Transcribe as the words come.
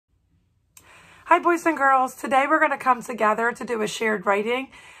Hi, boys and girls. Today we're going to come together to do a shared writing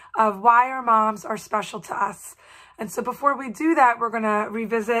of why our moms are special to us. And so before we do that, we're going to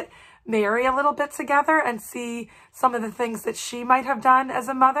revisit Mary a little bit together and see some of the things that she might have done as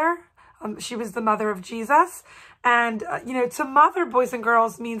a mother. She was the mother of Jesus. And, to mother, boys and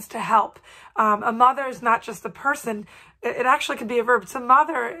girls, means to help. A mother is not just a person. It actually could be a verb. To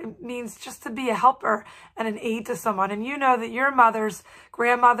mother means just to be a helper and an aid to someone. And you know that your mothers,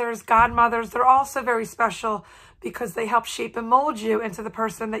 grandmothers, godmothers, they're also very special because they help shape and mold you into the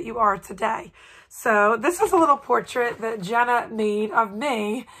person that you are today. So this is a little portrait that Jenna made of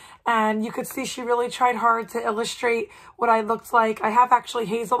me. And you could see she really tried hard to illustrate what I looked like. I have actually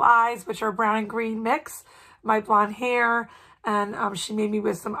hazel eyes, which are brown and green mix, my blonde hair, and she made me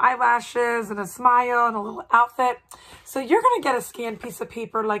with some eyelashes and a smile and a little outfit. So you're going to get a scanned piece of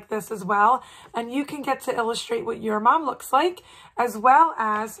paper like this as well, and you can get to illustrate what your mom looks like, as well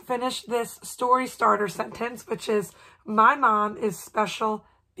as finish this story starter sentence, which is, my mom is special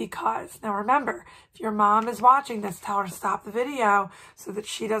because. Now remember, if your mom is watching this, tell her to stop the video so that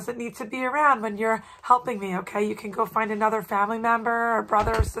she doesn't need to be around when you're helping me, okay? You can go find another family member or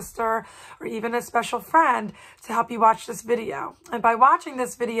brother or sister or even a special friend to help you watch this video. And by watching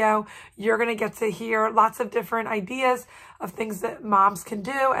this video, you're going to get to hear lots of different ideas of things that moms can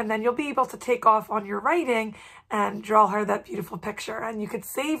do, and then you'll be able to take off on your writing and draw her that beautiful picture. And you could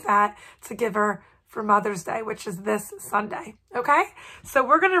save that to give her for Mother's Day, which is this Sunday, okay? So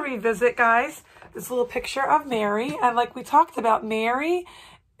we're going to revisit, guys, this little picture of Mary. And like we talked about, Mary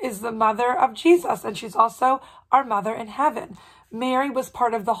is the mother of Jesus, and she's also our mother in heaven. Mary was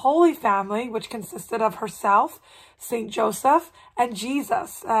part of the Holy Family, which consisted of herself, Saint Joseph, and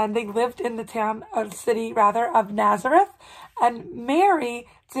Jesus. And they lived in the city of Nazareth. And Mary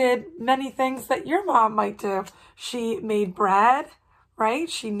did many things that your mom might do. She made bread,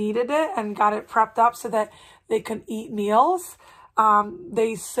 right? She kneaded it and got it prepped up so that they could eat meals.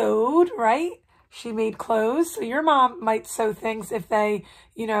 They sewed, right? She made clothes. So your mom might sew things if they,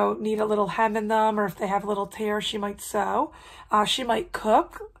 need a little hem in them, or if they have a little tear, she might sew. She might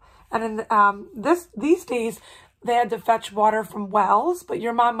cook. And in these days, they had to fetch water from wells, but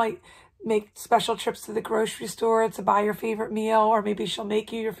your mom might make special trips to the grocery store to buy your favorite meal, or maybe she'll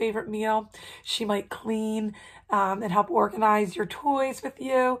make you your favorite meal. She might clean and help organize your toys with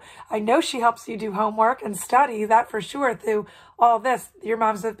you. I know she helps you do homework and study, that for sure. Through all this, your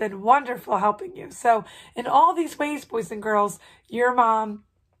moms have been wonderful helping you. So in all these ways, boys and girls, your mom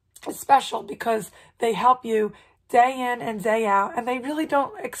is special because they help you day in and day out, and they really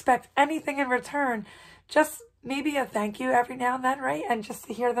don't expect anything in return. Just maybe a thank you every now and then, right? And just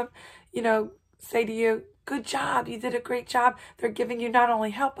to hear them, say to you, good job, you did a great job. They're giving you not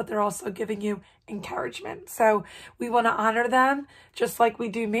only help, but they're also giving you encouragement. So we want to honor them just like we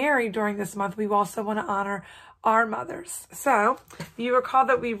do Mary during this month. We also want to honor our mothers. So you recall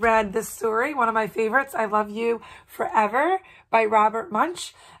that we read this story, one of my favorites, I Love You Forever by Robert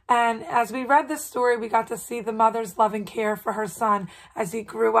Munsch. And as we read this story, we got to see the mother's love and care for her son as he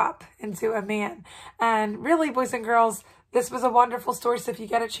grew up into a man. And really, boys and girls, this was a wonderful story. So if you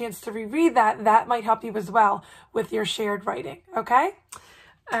get a chance to reread that, that might help you as well with your shared writing, okay?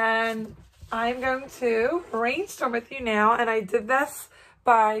 And I'm going to brainstorm with you now. And I did this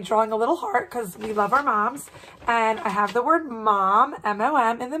by drawing a little heart because we love our moms. And I have the word mom,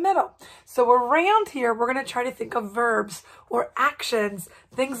 M-O-M, in the middle. So around here, we're going to try to think of verbs or actions,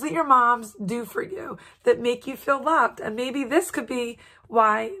 things that your moms do for you that make you feel loved. And maybe this could be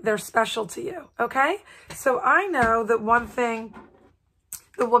why they're special to you, okay? So I know that one thing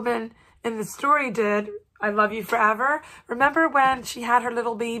the woman in the story did, I Love You Forever. Remember when she had her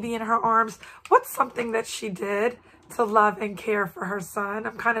little baby in her arms? What's something that she did to love and care for her son?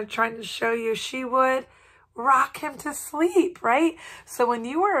 I'm kind of trying to show you. She would rock him to sleep, right? So when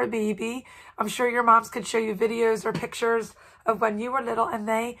you were a baby, I'm sure your moms could show you videos or pictures of when you were little, and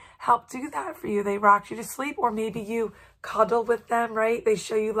they helped do that for you. They rocked you to sleep, or maybe you cuddle with them, right? They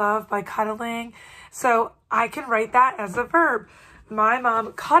show you love by cuddling. So I can write that as a verb. My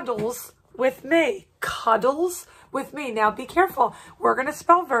mom cuddles with me. Cuddles with me. Now be careful. We're going to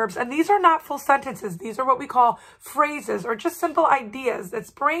spell verbs, and these are not full sentences. These are what we call phrases or just simple ideas.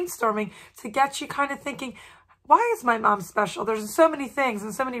 It's brainstorming to get you kind of thinking, why is my mom special? There's so many things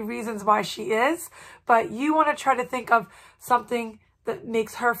and so many reasons why she is, but you want to try to think of something that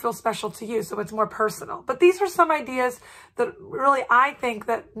makes her feel special to you, so it's more personal. But these are some ideas that really I think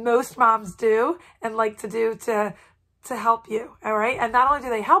that most moms do and like to do to help you, all right? And not only do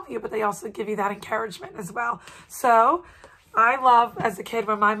they help you, but they also give you that encouragement as well. So I love, as a kid,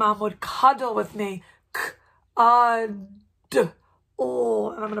 when my mom would cuddle with me,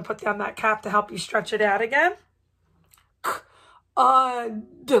 And I'm going to put down that cap to help you stretch it out again.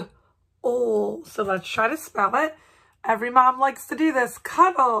 K-u-d-l. So let's try to spell it. Every mom likes to do this.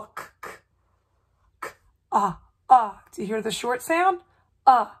 Cuddle. Do you hear the short sound?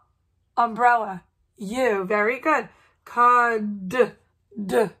 Umbrella. U. Very good.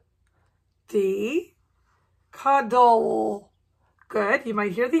 D. Cuddle. Good. You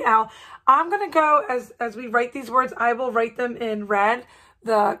might hear the L. I'm going to go, as we write these words, I will write them in red,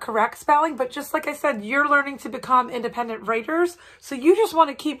 the correct spelling. But just like I said, you're learning to become independent writers. So you just want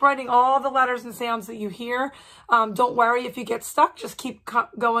to keep writing all the letters and sounds that you hear. Don't worry if you get stuck. Just keep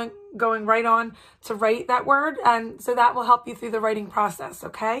going right on to write that word. And so that will help you through the writing process,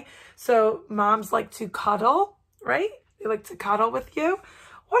 okay? So moms like to cuddle, right? They like to cuddle with you.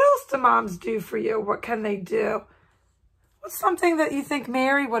 What else do moms do for you? What can they do? What's something that you think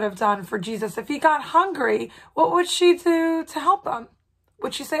Mary would have done for Jesus? If he got hungry, what would she do to help him?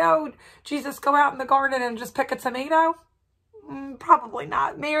 Would she say, oh, Jesus, go out in the garden and just pick a tomato? Probably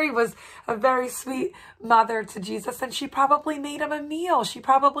not. Mary was a very sweet mother to Jesus, and she probably made him a meal. She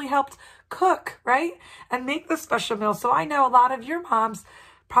probably helped cook, right? And make the special meal. So I know a lot of your moms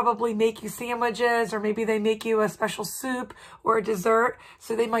probably make you sandwiches, or maybe they make you a special soup or a dessert.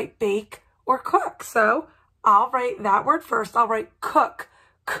 So they might bake or cook. So I'll write that word first. I'll write cook.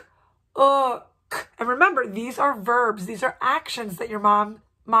 And remember, these are verbs. These are actions that your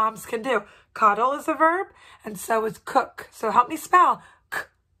moms can do. Cuddle is a verb, and so is cook. So help me spell.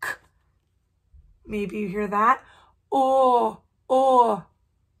 Maybe you hear that.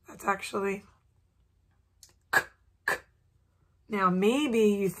 That's actually k. Now, maybe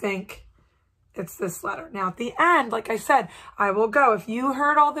you think it's this letter. Now, at the end, like I said, I will go. If you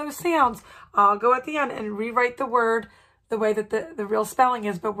heard all those sounds, I'll go at the end and rewrite the word the way that the real spelling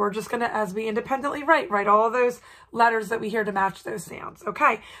is, but we're just going to, as we independently write all those letters that we hear to match those sounds.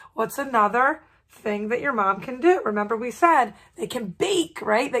 Okay, what's another thing that your mom can do? Remember we said they can bake,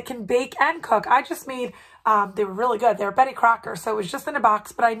 right? They can bake and cook. I just made, they were really good. They were Betty Crocker, so it was just in a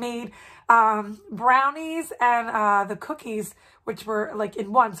box, but I made brownies and the cookies, which were like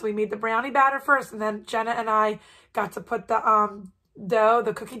in one. So we made the brownie batter first, and then Jenna and I got to put the dough,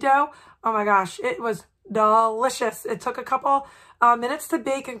 the cookie dough. Oh my gosh, it was delicious. It took a couple minutes to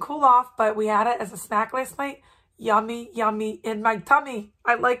bake and cool off, but we had it as a snack last night. Yummy, yummy in my tummy.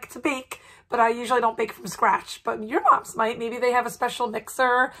 I like to bake, but I usually don't bake from scratch. But your moms might. Maybe they have a special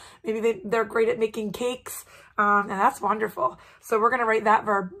mixer. Maybe they're great at making cakes. And that's wonderful. So we're going to write that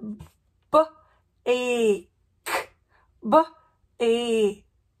verb. B-A-K. B-A-K.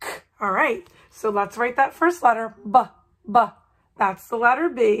 All right. So let's write that first letter. B. That's the letter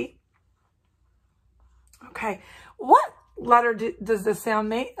B. Okay, what letter does this sound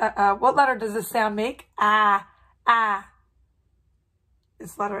make? What letter does this sound make?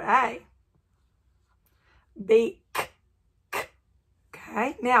 It's letter A. Bake.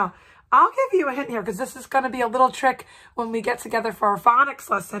 Okay, now I'll give you a hint here because this is going to be a little trick when we get together for our phonics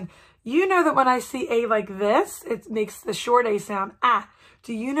lesson. You know that when I see A like this, it makes the short A sound.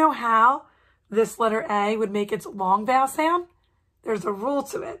 Do you know how this letter A would make its long vowel sound? There's a rule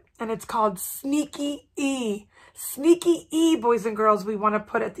to it, and it's called sneaky E. Sneaky E, boys and girls, we want to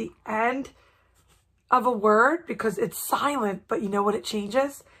put at the end of a word because it's silent, but you know what it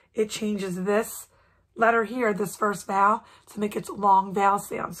changes? It changes this letter here, this first vowel, to make its long vowel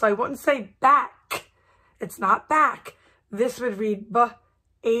sound. So I wouldn't say back. It's not back. This would read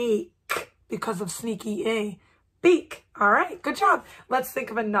b-ache because of sneaky E. Beak. All right, good job. Let's think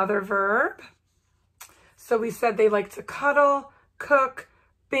of another verb. So we said they like to cuddle, cook,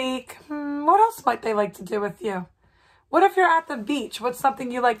 bake. What else might they like to do with you? What if you're at the beach? What's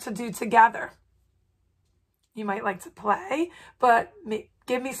something you like to do together? You might like to play, but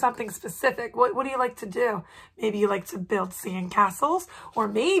give me something specific. What do you like to do? Maybe you like to build sand castles, or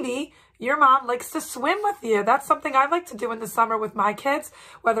maybe your mom likes to swim with you. That's something I like to do in the summer with my kids,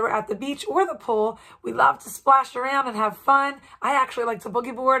 whether we're at the beach or the pool. We love to splash around and have fun. I actually like to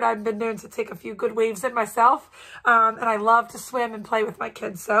boogie board. I've been known to take a few good waves in myself, and I love to swim and play with my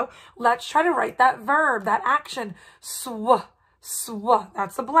kids. So let's try to write that verb, that action. Sw.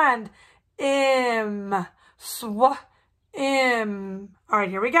 That's a blend. Im. Sw. Im. All right,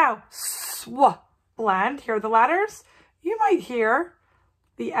 here we go. Sw. Blend. Hear the letters? You might hear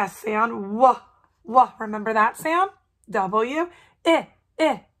the S sound. W. Remember that sound? W. I.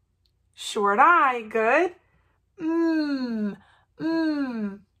 Short I. Good. M.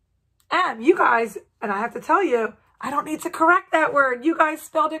 You guys, and I have to tell you, I don't need to correct that word. You guys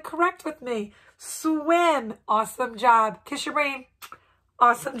spelled it correct with me. Swim. Awesome job. Kiss your brain.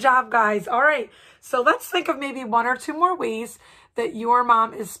 Awesome job, guys. All right. So let's think of maybe one or two more ways that your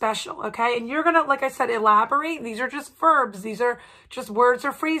mom is special, okay? And you're going to, like I said, elaborate. These are just verbs. These are just words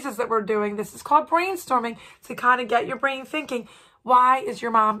or phrases that we're doing. This is called brainstorming to kind of get your brain thinking, why is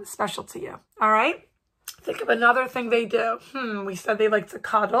your mom special to you? All right? Think of another thing they do. We said they like to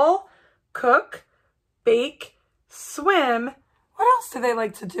cuddle, cook, bake, swim. What else do they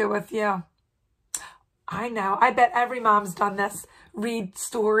like to do with you? I know. I bet every mom's done this. Read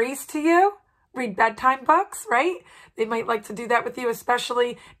stories to you. Read bedtime books, right? They might like to do that with you,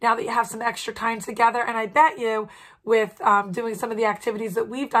 especially now that you have some extra time together. And I bet you with doing some of the activities that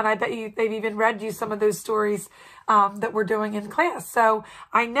we've done, I bet you they've even read you some of those stories that we're doing in class. So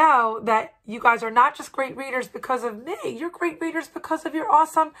I know that you guys are not just great readers because of me. You're great readers because of your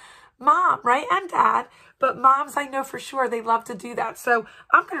awesome mom, right? And dad. But moms, I know for sure they love to do that. So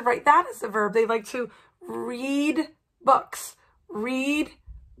I'm going to write that as a verb. They like to read books. Read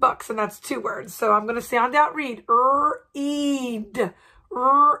books. And that's 2 words. So I'm going to sound out read. Read.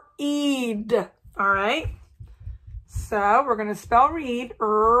 Read. All right. So we're going to spell read.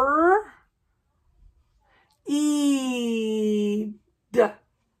 Eed. All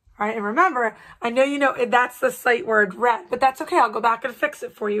right. And remember, I know you know that's the sight word read, but that's okay. I'll go back and fix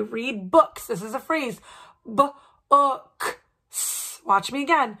it for you. Read books. This is a phrase. Books. Watch me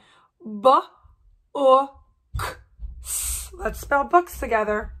again. Books. Let's spell books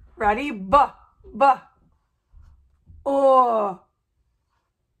together. Ready?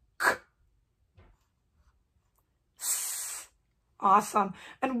 Awesome.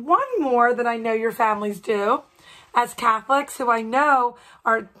 And one more that I know your families do. As Catholics who I know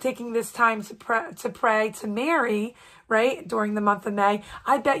are taking this time to pray to Mary, right, during the month of May,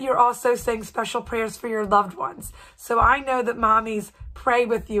 I bet you're also saying special prayers for your loved ones. So I know that mommies pray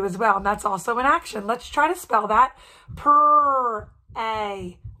with you as well, and that's also an action. Let's try to spell that. Pray.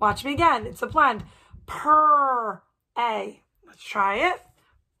 Watch me again. It's a blend. Pray. Let's try it.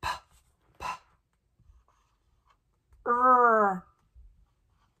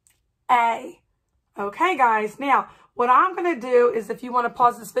 A. Okay, guys. Now, what I'm going to do is, if you want to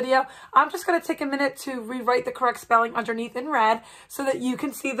pause this video, I'm just going to take a minute to rewrite the correct spelling underneath in red so that you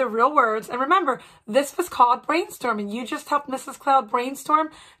can see the real words. And remember, this was called brainstorming. You just helped Mrs. Cloud brainstorm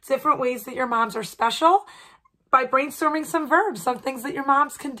different ways that your moms are special by brainstorming some verbs, some things that your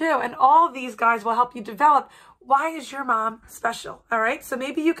moms can do. And all of these guys will help you develop, why is your mom special? All right. So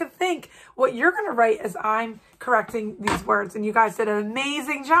maybe you can think what you're going to write as I'm correcting these words. And you guys did an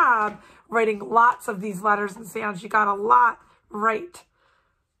amazing job writing lots of these letters and sounds. You got a lot right.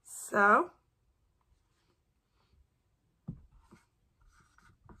 So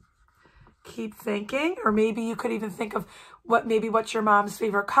keep thinking, or maybe you could even think of what's your mom's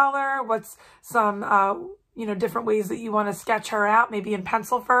favorite color, what's some different ways that you want to sketch her out, maybe in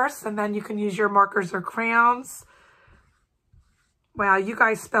pencil first, and then you can use your markers or crayons. Wow, you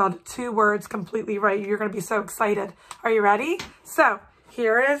guys spelled 2 words completely right. You're going to be so excited. Are you ready? So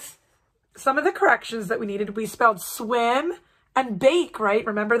here is some of the corrections that we needed. We spelled swim and bake, right?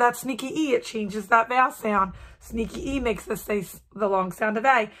 Remember that sneaky E, it changes that vowel sound. Sneaky E makes us say the long sound of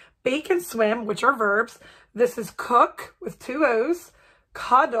A. Bake and swim, which are verbs. This is cook with 2 O's.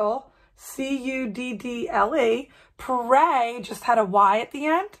 Cuddle, C-U-D-D-L-E. Pray just had a Y at the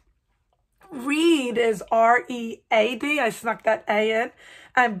end. Read is R-E-A-D. I snuck that A in.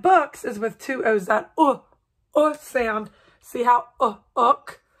 And books is with 2 O's, that sound. See how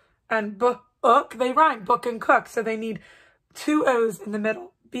ook and book, they rhyme, book and cook. So they need 2 O's in the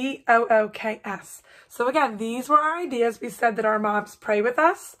middle, B-O-O-K-S. So again, these were our ideas. We said that our moms pray with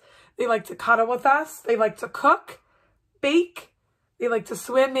us. They like to cuddle with us. They like to cook, bake. They like to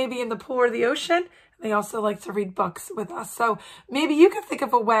swim maybe in the pool or the ocean. They also like to read books with us. So maybe you can think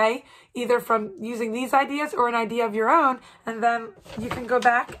of a way, either from using these ideas or an idea of your own, and then you can go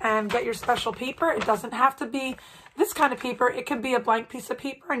back and get your special paper. It doesn't have to be this kind of paper. It could be a blank piece of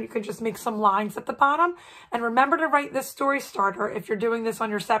paper, and you can just make some lines at the bottom. And remember to write this story starter. If you're doing this on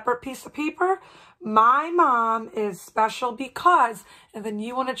your separate piece of paper, my mom is special because, and then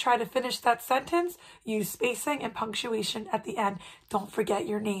you want to try to finish that sentence, use spacing and punctuation at the end. Don't forget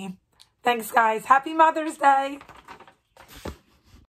your name. Thanks, guys. Happy Mother's Day.